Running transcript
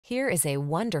Here is a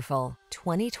wonderful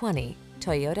 2020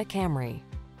 Toyota Camry.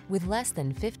 With less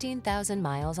than 15,000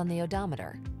 miles on the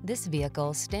odometer, this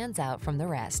vehicle stands out from the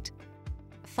rest.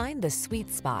 Find the sweet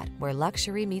spot where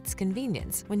luxury meets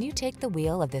convenience when you take the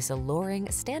wheel of this alluring,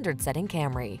 standard-setting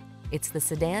Camry. It's the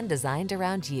sedan designed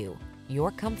around you,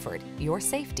 your comfort, your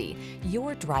safety,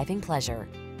 your driving pleasure.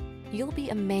 You'll be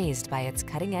amazed by its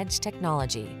cutting-edge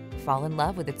technology, fall in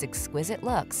love with its exquisite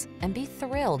looks, and be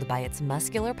thrilled by its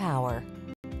muscular power.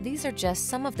 These are just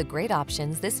some of the great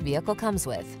options this vehicle comes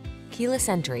with: keyless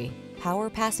entry, power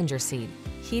passenger seat,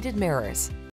 heated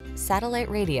mirrors, satellite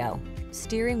radio,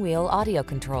 steering wheel audio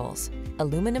controls,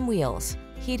 aluminum wheels,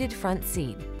 heated front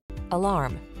seat,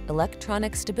 alarm,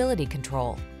 electronic stability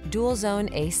control, dual zone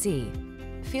AC.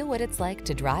 Feel what it's like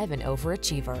to drive an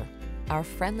overachiever. Our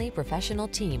friendly professional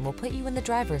team will put you in the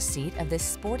driver's seat of this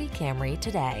sporty Camry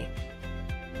today.